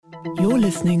You're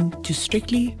listening to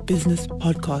Strictly Business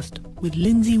Podcast with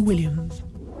Lindsay Williams.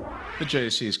 The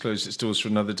JSE has closed its doors for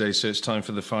another day, so it's time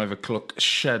for the 5 o'clock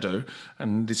shadow.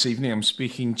 And this evening I'm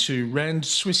speaking to Rand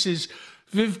Swiss's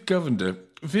Viv Govender.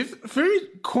 Viv, very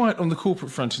quiet on the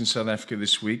corporate front in South Africa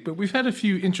this week, but we've had a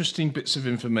few interesting bits of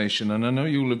information, and I know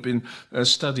you'll have been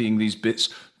studying these bits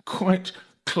quite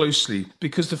closely,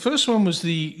 because the first one was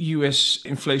the US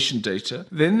inflation data.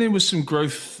 Then there was some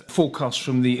growth forecasts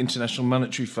from the International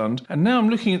Monetary Fund. And now I'm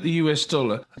looking at the US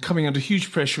dollar coming under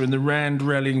huge pressure and the Rand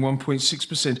rallying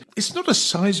 1.6%. It's not a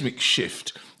seismic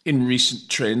shift in recent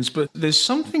trends, but there's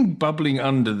something bubbling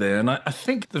under there. And I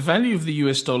think the value of the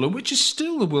US dollar, which is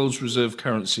still the world's reserve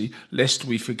currency, lest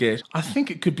we forget, I think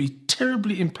it could be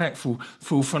terribly impactful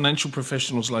for financial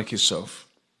professionals like yourself.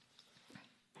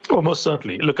 Well, most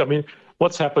certainly. Look, I mean,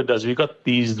 what's happened is we got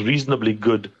these reasonably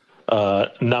good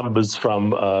numbers from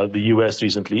the US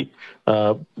recently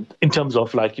in terms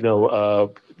of the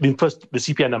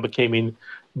CPI number came in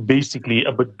basically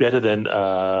a bit better than,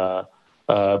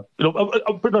 not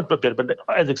better, but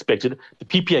as expected. The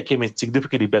PPI came in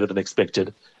significantly better than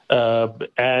expected.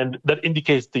 And that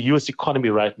indicates the US economy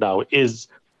right now is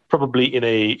probably in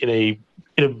a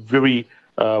very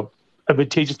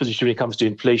advantageous position when it comes to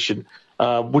inflation.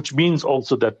 Which means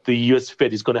also that the US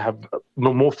Fed is going to have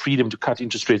more freedom to cut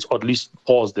interest rates, or at least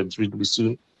pause them reasonably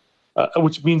soon,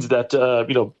 which means that,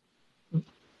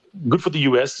 good for the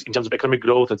US in terms of economic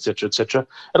growth, et cetera,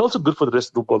 and also good for the rest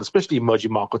of the world, especially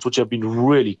emerging markets, which have been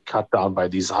really cut down by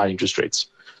these high interest rates.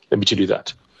 Let me tell you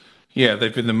that. Yeah,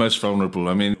 they've been the most vulnerable.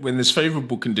 I mean, when there's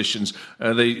favourable conditions,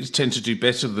 they tend to do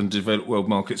better than developed world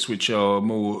markets, which are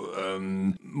more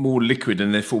liquid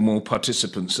and therefore more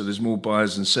participants. So there's more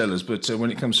buyers and sellers. But when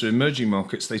it comes to emerging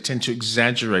markets, they tend to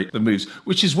exaggerate the moves,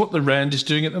 which is what the Rand is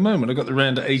doing at the moment. I got the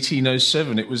Rand at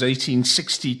 1807. It was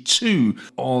 1862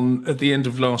 at the end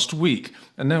of last week.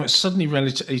 And now it's suddenly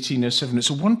rallied to 1807. It's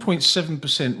a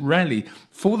 1.7% rally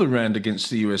for the Rand against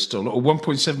the US dollar, or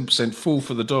 1.7% fall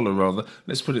for the dollar, rather.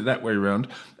 Let's put it that way around.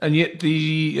 And yet the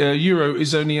euro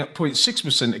is only up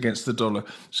 0.6% against the dollar.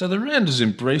 So the Rand has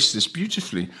embraced this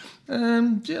beautifully.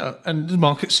 And the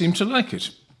markets seem to like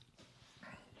it.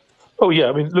 Oh, yeah.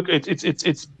 I mean, look,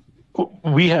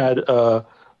 we had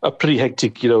a pretty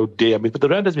hectic, day. I mean, but the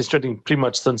Rand has been strengthening pretty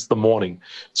much since the morning.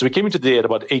 So we came into the day at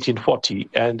about 1840,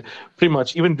 and pretty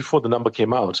much even before the number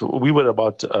came out, we were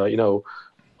about,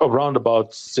 around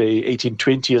about, say,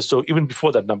 1820 or so, even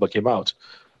before that number came out.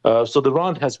 So the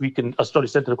Rand has weakened,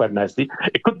 strengthened quite nicely.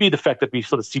 It could be the fact that we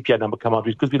saw the CPI number come out.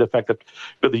 It could be the fact that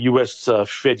the US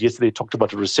Fed yesterday talked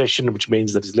about a recession, which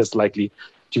means that it's less likely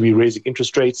to be raising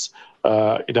interest rates,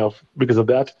 because of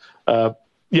that.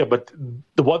 But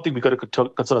the one thing we've got to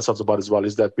concern ourselves about as well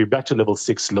is that we're back to level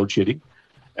 6 load shedding.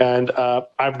 And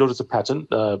I've noticed a pattern.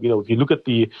 If you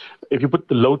put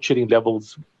the load shedding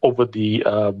levels over the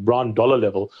Rand dollar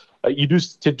level, you do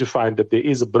tend to find that there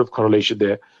is a bit of correlation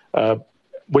there.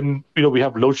 When we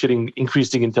have load shedding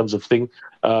increasing in terms of like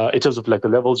the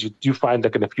levels, you do find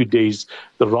that in a few days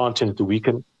the Rand tends to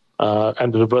weaken,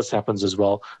 and the reverse happens as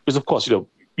well. Because of course,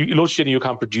 load shedding, you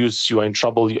can't produce, you are in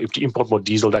trouble. You have to import more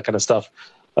diesel, that kind of stuff.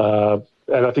 And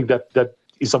I think that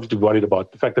is something to be worried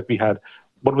about. The fact that we had,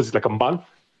 like a month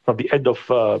from the end of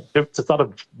the start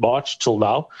of March till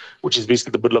now, which is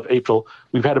basically the middle of April,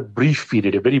 we've had a very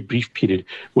brief period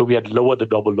where we had lowered the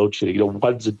double load shedding,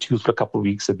 ones and twos for a couple of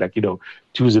weeks, and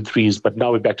twos and threes, but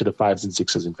now we're back to the fives and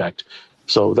sixes, in fact.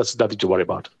 So that's nothing to worry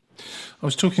about. I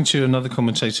was talking to another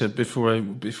commentator before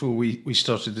we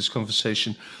started this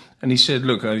conversation, and he said,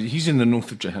 look, he's in the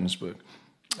north of Johannesburg.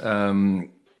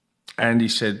 And he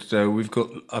said,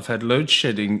 I've had load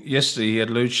shedding. Yesterday, he had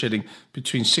load shedding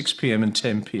between 6 p.m. and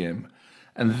 10 p.m.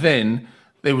 And then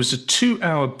there was a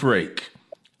 2-hour break.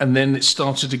 And then it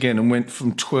started again and went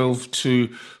from 12 to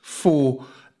 4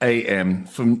 a.m.,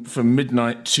 from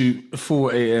midnight to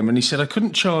 4 a.m. And he said, I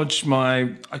couldn't charge I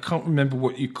can't remember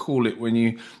what you call it when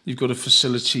you've got a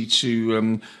facility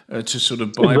to sort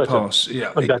of bypass.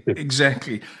 Yeah,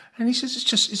 exactly. And he says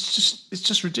it's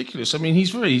just ridiculous. I mean, he's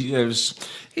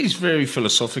very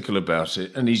philosophical about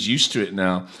it, and he's used to it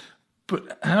now.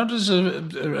 But how does a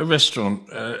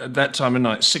restaurant at that time of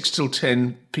night, 6 till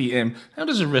 10 p.m., how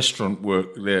does a restaurant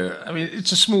work there? I mean,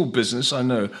 it's a small business, I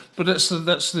know, but that's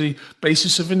the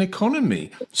basis of an economy,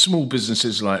 small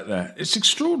businesses like that. It's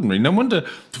extraordinary. No wonder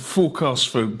forecasts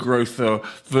for growth are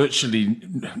virtually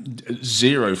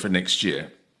zero for next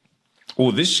year,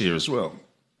 or this year as well.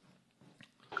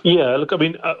 Yeah, look, I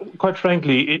mean, quite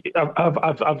frankly,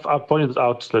 I've pointed this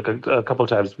out a couple of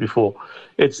times before.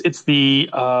 It's the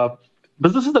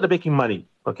businesses that are making money,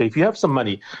 okay, if you have some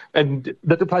money, and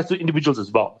that applies to individuals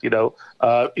as well,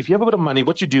 if you have a bit of money,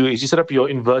 what you do is you set up your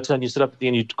inverter and you set up the,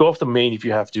 and you go off the main if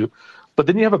you have to, but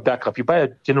then you have a backup. You buy a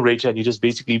generator and you just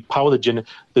basically power the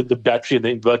battery and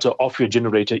the inverter off your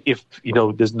generator if,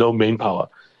 there's no main power.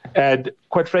 And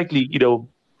quite frankly, in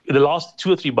the last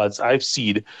 2 or 3 months, I've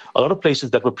seen a lot of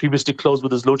places that were previously closed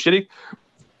with this load shedding,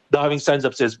 they're having signs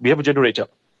up says, we have a generator.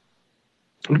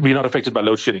 We're not affected by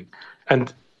load shedding.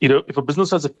 And, if a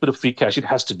business has a bit of free cash, it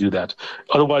has to do that.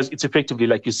 Otherwise, it's effectively,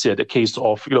 like you said, a case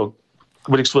of,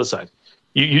 committing suicide.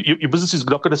 Your business is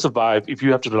not going to survive if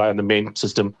you have to rely on the main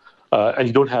system. And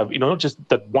you don't have, not just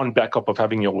that one backup of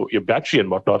having your battery and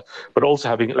whatnot, but also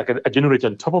having like a generator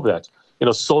on top of that,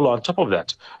 solar on top of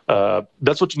that.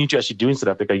 That's what you need to actually do in South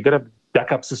Africa. You got to have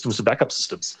backup systems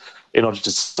in order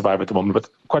to survive at the moment. But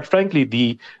quite frankly,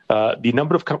 the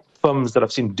number of firms that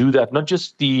I've seen do that, not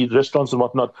just the restaurants and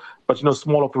whatnot, but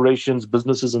small operations,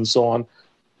 businesses, and so on.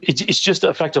 It's just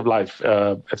a fact of life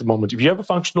at the moment. If you have a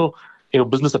functional,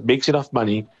 business that makes enough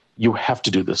money, you have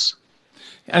to do this.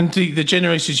 And the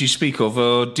generators you speak of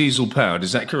are diesel powered,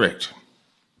 is that correct?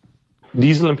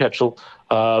 Diesel and petrol.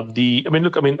 I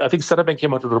think Standard Bank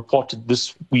came out with a report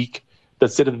this week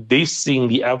that said that they're seeing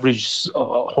the average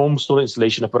home solar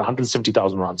installation of about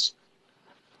 170,000 rands.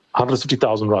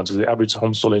 150,000 rands is the average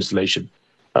home solar installation.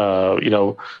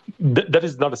 That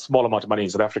is not a small amount of money in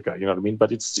South Africa, you know what I mean?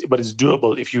 But it's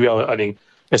doable if you are earning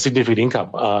a significant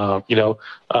income.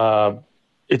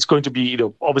 It's going to be,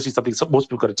 obviously something most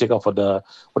people got to take off on the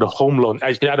home loan.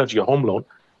 You can add on to your home loan,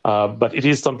 but it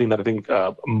is something that I think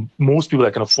most people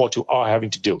that can afford to are having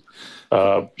to do.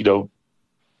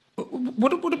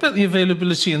 What about the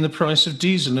availability and the price of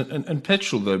diesel and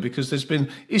petrol, though? Because there's been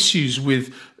issues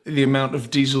with the amount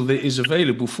of diesel that is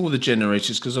available for the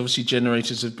generators, because obviously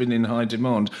generators have been in high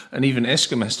demand, and even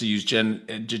Eskom has to use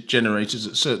generators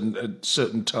at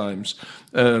certain times,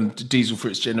 diesel for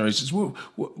its generators.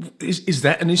 Is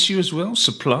that an issue as well,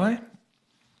 supply?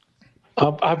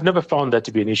 I've never found that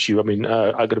to be an issue. I mean,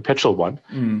 I got a petrol one,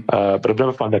 but I've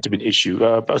never found that to be an issue.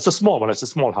 It's a small one. It's a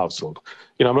small household.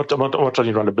 I'm not trying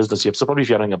to run a business here. So probably if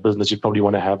you're running a business, you probably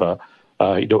want to have a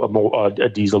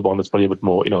diesel one that's probably a bit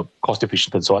more, cost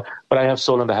efficient and so on. But I have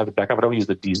solar and I have the backup. I don't use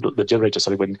the generator,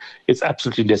 when it's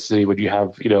absolutely necessary, when you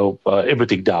have,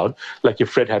 everything down, like your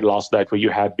Fred had last night, where you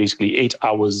had basically 8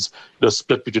 hours,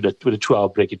 split with a 2-hour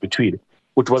break in between,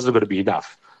 which wasn't going to be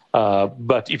enough.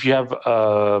 But if you have,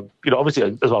 obviously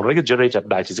as well, regular generator at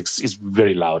night is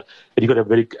very loud, and you've got to have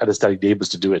very understanding neighbors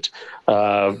to do it.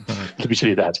 Let me tell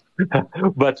you that.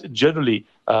 But generally,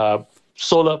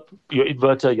 solar, your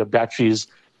inverter, your batteries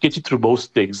get you through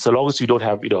most things, so long as you don't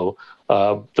have,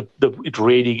 it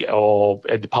raining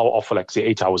and the power off for, like, say,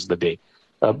 8 hours in the day.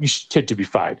 You should tend to be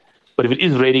fine. But if it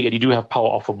is raining and you do have power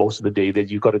off for most of the day, then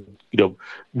you've got to,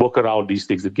 work around these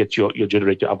things and get your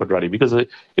generator up and running. Because,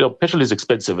 petrol is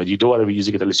expensive and you don't want to be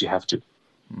using it unless you have to.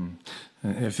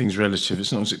 Everything's relative.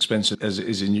 It's not as expensive as it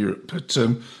is in Europe. But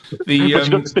but you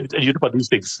don't spend it in Europe on these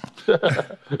things.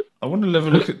 I want to have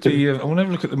a look at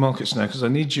the markets now, because I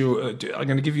need your. I'm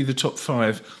going to give you the top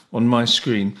 5 on my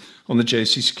screen on the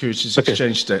JSE Securities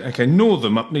Exchange today. Okay,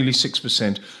 Northam up nearly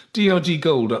 6%, DRD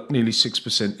Gold up nearly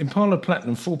 6%, Impala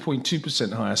Platinum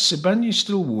 4.2% higher, Sibanye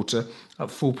Stillwater up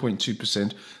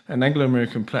 4.2%, and Anglo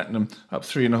American Platinum up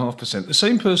 3.5%. The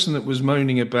same person that was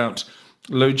moaning about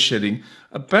load shedding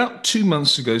about 2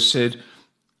 months ago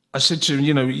I said to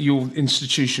him, your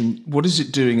institution, what is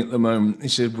it doing at the moment? He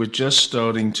said, we're just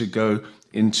starting to go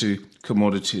into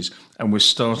commodities and we're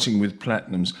starting with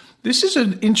platinums. This is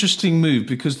an interesting move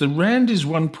because the Rand is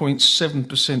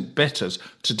 1.7% better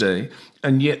today,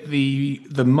 and yet the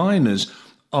miners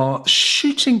are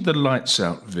shooting the lights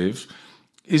out, Viv.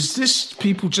 Is this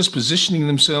people just positioning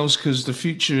themselves because the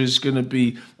future is going to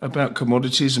be about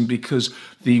commodities and because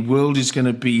the world is going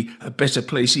to be a better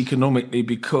place economically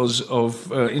because of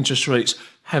interest rates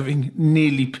having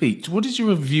nearly peaked? What is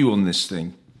your view on this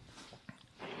thing?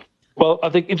 Well, I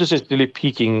think interest rates really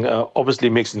peaking obviously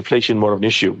makes inflation more of an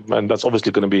issue. And that's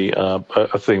obviously going to be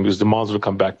a thing because demands will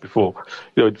come back before,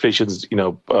 inflation's,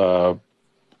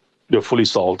 fully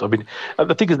solved. I mean,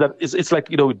 the thing is that it's like,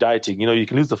 dieting, you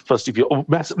can lose the first, if you're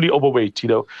massively overweight, you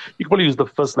can probably lose the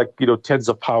first, tens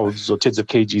of pounds or tens of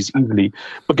kgs easily.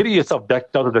 But getting yourself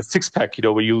back down to the 6-pack,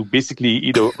 where you basically,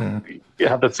 you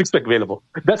have that 6-pack available,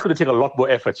 that's going to take a lot more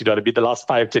effort, you know what I mean? The last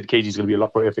 5-10 kgs is going to be a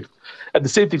lot more effort. And the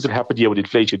same thing's going to happen here with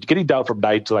inflation. Getting down from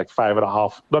 9 to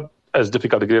 5.5, not as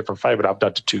difficult to get it from 5.5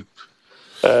 down to 2.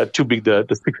 too big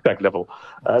the six-pack level.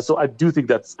 So I do think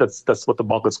that's what the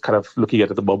market's kind of looking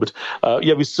at the moment.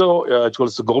 We saw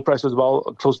the gold price as well,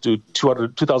 close to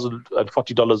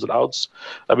 $2,040 an ounce.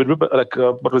 I mean, remember,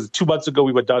 what was it? 2 months ago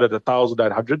we were down at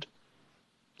 1,900.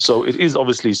 So it is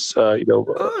obviously,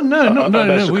 Oh no,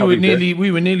 no.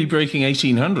 We were nearly breaking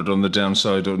 1,800 on the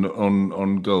downside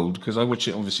on gold, because I watch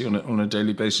it obviously on a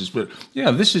daily basis. But yeah,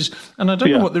 this is, and I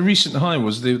don't know what the recent high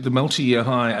was. The multi-year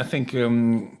high, I think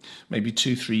maybe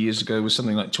 2-3 years ago was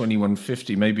something like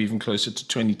 2,150, maybe even closer to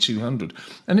 2,200.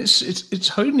 And it's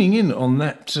homing in on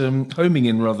that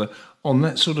on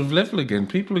that sort of level again.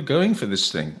 People are going for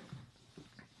this thing.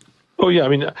 Oh yeah, I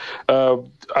mean,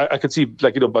 I could see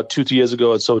about 2-3 years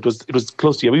ago, so it was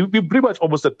close to. We pretty much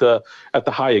almost at the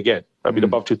high again. I mean,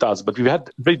 above 2,000. But we've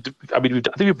had I think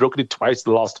we've broken it twice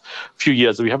the last few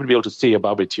years, and we haven't been able to stay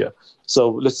above it here. So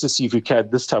let's just see if we can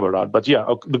this time around. But yeah,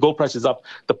 the gold price is up.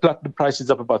 The platinum price is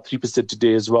up about 3%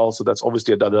 today as well. So that's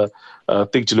obviously another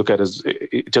thing to look at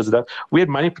in terms of that. We had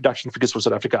mining production figures for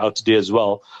South Africa out today as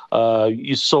well.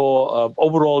 You saw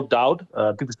overall down.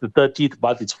 I think it's the 13th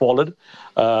month it's fallen.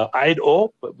 Iron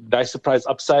ore, nice surprise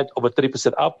upside, over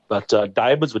 30% up. But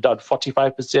diamonds were down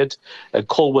 45%, and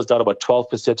coal was down about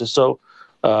 12% or so.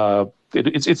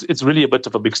 It's really a bit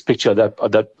of a mixed picture on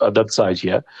that side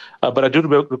here. But I do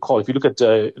recall, if you look at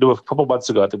a couple of months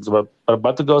ago, I think it was about a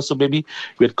month ago or so maybe,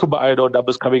 we had Kumba Iron Ore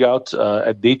numbers coming out,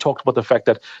 and they talked about the fact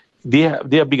that they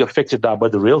are being affected now by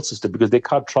the rail system because they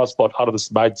can't transport out of the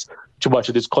mines too much,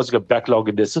 and it's causing a backlog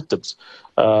in their systems.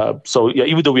 So yeah,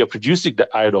 even though we are producing the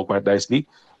iron ore quite nicely,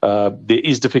 there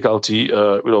is difficulty,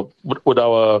 with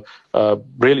our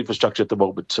rail infrastructure at the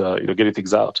moment, getting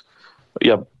things out.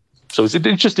 Yeah. So it's an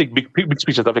interesting big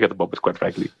speech I think at the moment, quite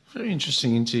frankly. Very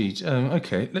interesting indeed.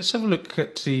 Okay, let's have a look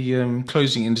at the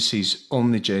closing indices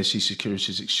on the JSE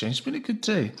Securities Exchange. It's been a good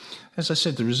day. As I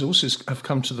said, the resources have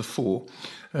come to the fore.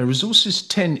 Resources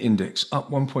 10 index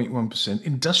up 1.1%.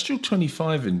 Industrial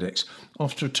 25 index,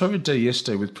 after a torrid day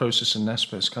yesterday with Process and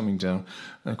Naspers coming down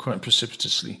quite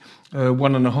precipitously,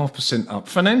 1.5% up.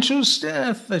 Financials,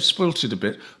 they've spoilt it a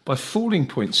bit by falling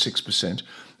 0.6%.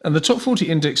 And the top 40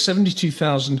 index,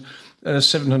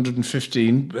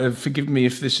 72,715. Forgive me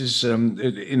if this is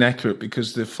inaccurate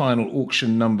because the final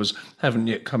auction numbers haven't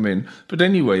yet come in. But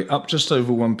anyway, up just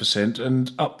over 1%,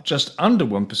 and up just under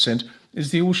 1% is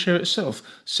the all share itself,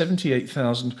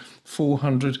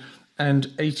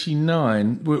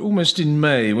 78,489. We're almost in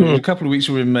May. In a couple of weeks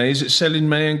we're in May. Is it sell in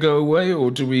May and go away,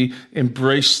 or do we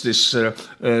embrace this sort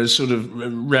of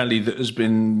rally that has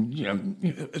been,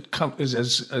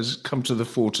 has come to the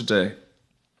fore today?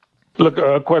 Look,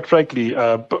 quite frankly,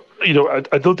 I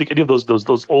don't think any of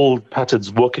those old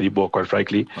patterns work anymore. Quite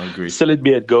frankly, I agree. Sell it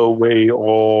may and go away,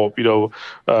 or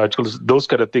those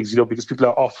kind of things. Because people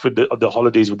are off on the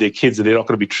holidays with their kids and they're not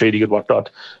going to be trading and whatnot.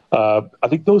 I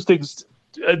think those things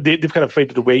they've kind of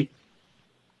faded away.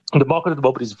 The market at the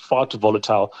moment is far too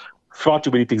volatile. Far too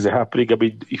many things are happening. I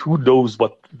mean, who knows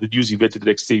what the news event in the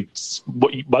next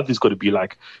month is going to be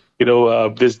like?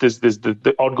 There's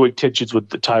the ongoing tensions with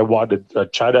Taiwan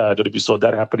and China. I don't know if you saw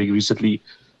that happening recently.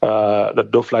 That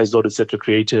no-fly zone, etc.,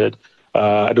 created.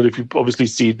 I don't know if you've obviously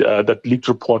seen that leaked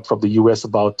report from the US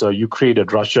about Ukraine and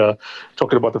Russia,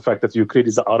 talking about the fact that Ukraine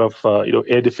is out of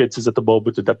air defenses at the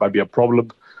moment, and that might be a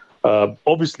problem.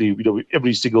 Obviously,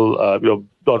 every single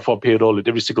non-farm payroll and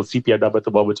every single CPI number at the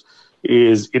moment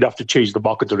is enough to change the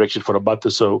market direction for a month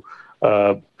or so.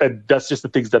 And that's just the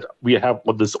things that we have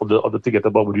on the thing at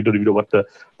the moment. We don't even know what the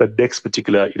next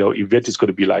particular event is going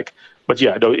to be like. But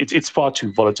yeah, no, it's far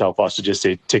too volatile for us to just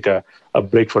say take a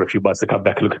break for a few months to come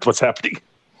back and look at what's happening.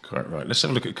 Quite right. Let's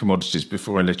have a look at commodities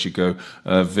before I let you go,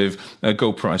 Viv.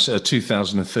 Gold price,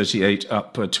 2,038,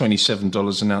 up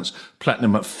 $27 an ounce.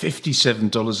 Platinum up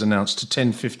 $57 an ounce to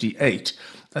 $10.58.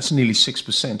 That's nearly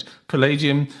 6%.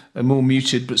 Palladium, more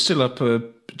muted, but still up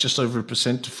just over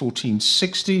 1% to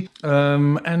 $14.60.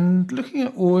 And looking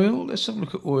at oil, let's have a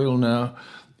look at oil now.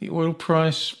 The oil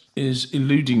price is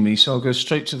eluding me, so I'll go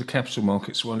straight to the capital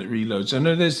markets while it reloads. I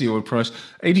know there's the oil price,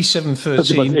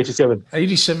 87.13.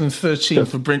 87.13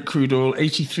 for Brent crude oil,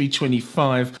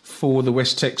 83.25 for the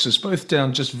West Texas, both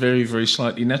down just very, very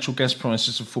slightly. Natural gas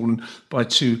prices have fallen by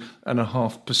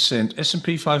 2.5%.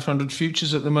 S&P 500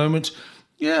 futures at the moment,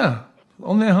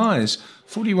 on their highs,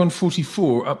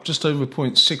 41.44, up just over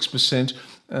 0.6%.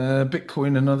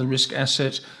 Bitcoin, another risk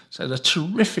asset, it's had a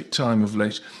terrific time of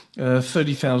late.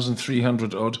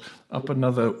 30,300 odd, up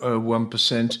another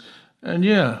 1%. And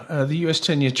the US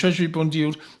 10-year Treasury bond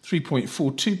yield,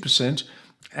 3.42%.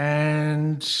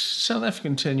 And South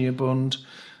African 10-year bond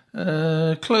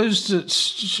closed at,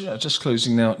 just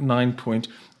closing now at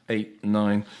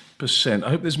 9.89%. I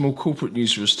hope there's more corporate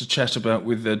news for us to chat about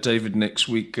with David next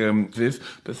week,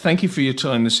 Viv. But thank you for your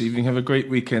time this evening. Have a great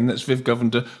weekend. That's Viv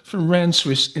Govender from Rand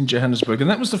Swiss in Johannesburg. And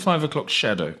that was the 5 o'clock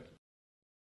shadow.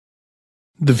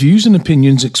 The views and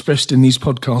opinions expressed in these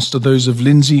podcasts are those of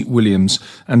Lindsay Williams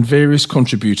and various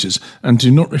contributors and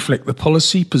do not reflect the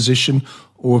policy, position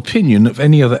or opinion of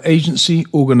any other agency,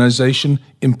 organisation,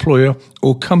 employer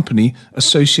or company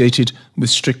associated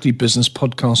with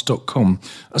strictlybusinesspodcast.com.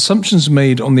 Assumptions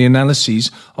made on the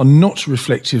analyses are not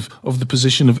reflective of the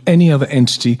position of any other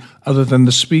entity other than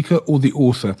the speaker or the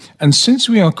author. And since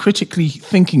we are critically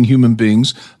thinking human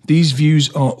beings, these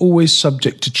views are always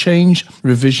subject to change,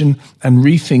 revision and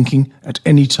rethinking at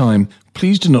any time.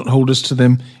 Please do not hold us to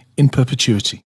them in perpetuity.